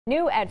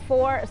New at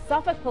 4,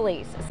 Suffolk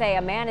police say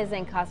a man is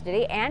in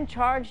custody and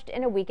charged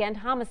in a weekend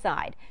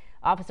homicide.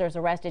 Officers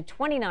arrested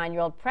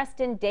 29-year-old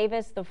Preston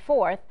Davis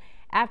IV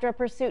after a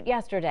pursuit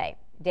yesterday.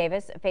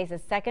 Davis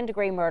faces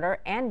second-degree murder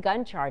and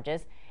gun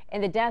charges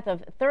in the death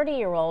of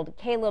 30-year-old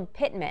Caleb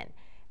Pittman.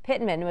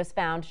 Pittman was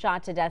found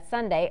shot to death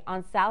Sunday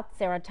on South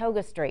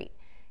Saratoga Street.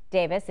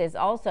 Davis is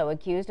also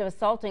accused of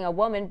assaulting a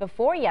woman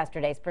before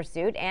yesterday's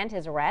pursuit and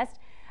his arrest.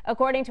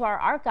 According to our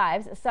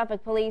archives,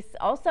 Suffolk police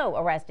also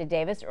arrested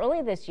Davis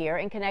early this year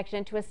in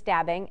connection to a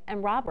stabbing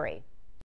and robbery.